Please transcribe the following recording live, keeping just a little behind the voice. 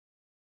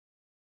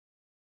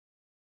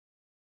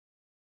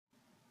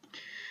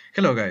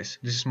Hello guys,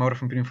 this is Mauro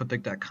from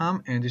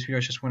beautyinfotech.com, and in this video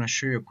I just want to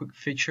show you a quick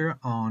feature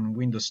on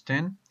Windows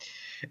 10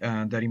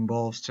 that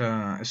involves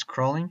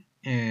scrolling,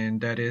 and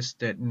that is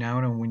that now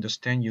on Windows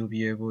 10 you'll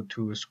be able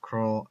to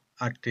scroll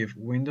active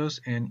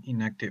windows and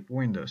inactive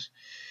windows.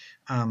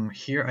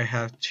 Here I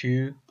have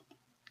two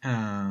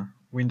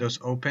windows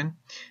open,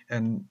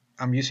 and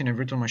I'm using a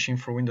virtual machine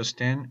for Windows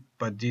 10,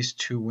 but these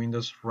two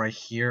windows right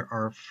here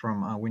are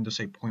from Windows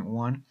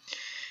 8.1.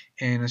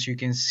 And as you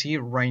can see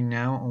right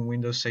now on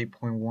Windows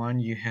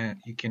 8.1,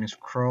 you can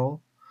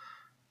scroll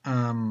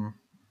um,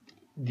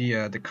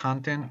 the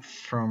content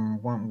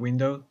from one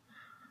window,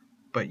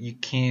 but you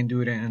can't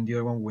do it on the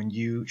other one when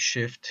you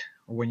shift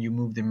or when you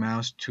move the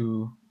mouse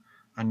to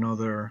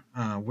another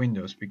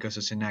windows because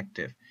it's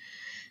inactive.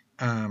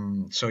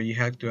 So you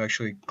have to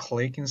actually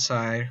click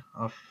inside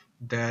of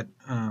that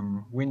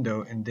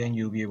window, and then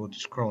you'll be able to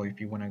scroll. If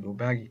you want to go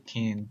back, you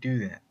can't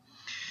do that.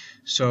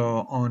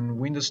 So on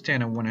Windows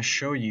 10, I want to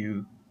show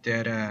you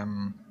that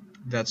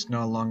that's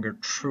no longer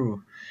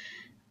true,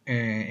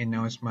 and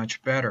now it's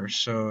much better.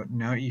 So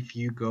now if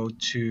you go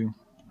to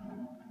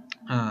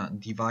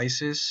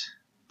devices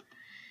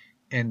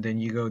and then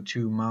you go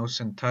to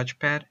mouse and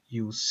touchpad,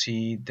 you'll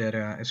see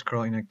that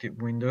scroll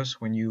inactive windows.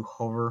 When you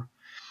hover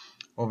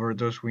over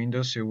those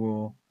windows, it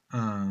will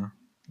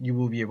you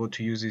will be able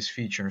to use this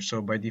feature.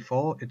 So by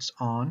default it's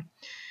on.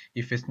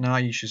 If it's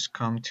not, you just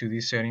come to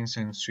these settings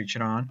and switch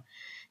it on,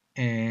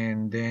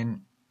 and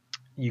then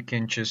you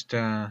can just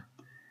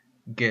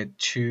get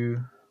two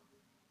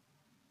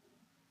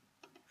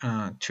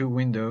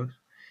windows,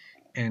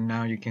 and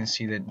now you can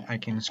see that I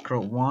can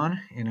scroll one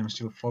and I'm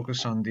still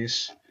focused on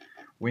this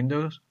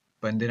windows,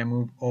 but then I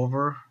move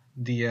over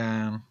the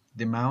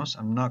mouse.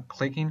 I'm not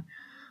clicking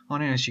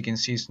on it. As you can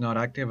see, it's not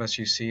active. As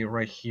you see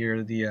right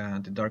here,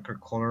 the darker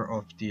color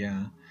of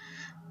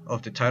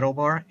the title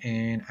bar,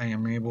 and I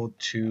am able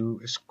to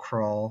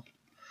scroll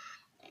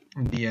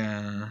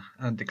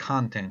the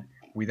content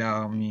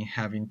without me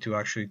having to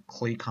actually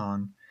click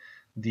on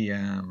the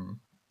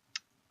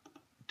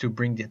to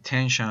bring the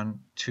attention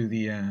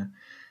to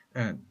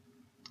uh,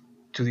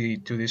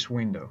 to this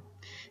window.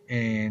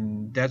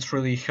 And that's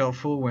really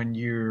helpful when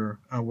you're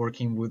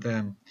working with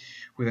an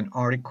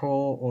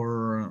article,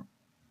 or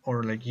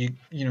like you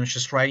know,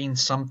 just writing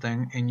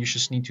something and you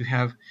just need to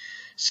have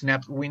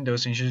snapped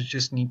windows, and you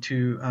just need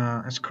to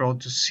scroll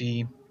to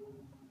see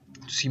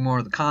more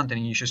of the content,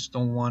 and you just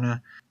don't want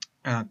to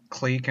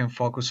click and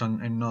focus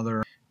on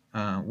another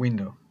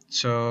window.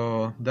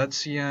 So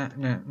that's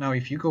now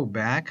if you go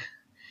back,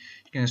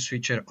 you can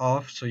switch it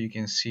off, so you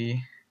can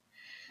see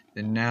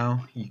that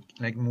now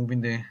like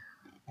moving the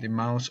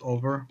mouse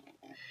over,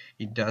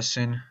 it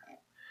doesn't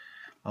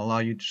allow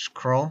you to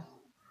scroll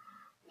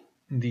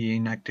the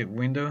inactive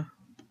window,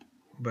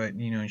 but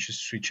you know,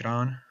 just switch it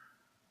on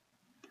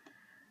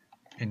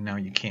and now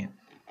you can.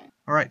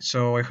 Alright,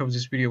 so I hope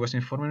this video was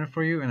informative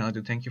for you, and I'd like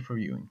to thank you for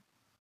viewing.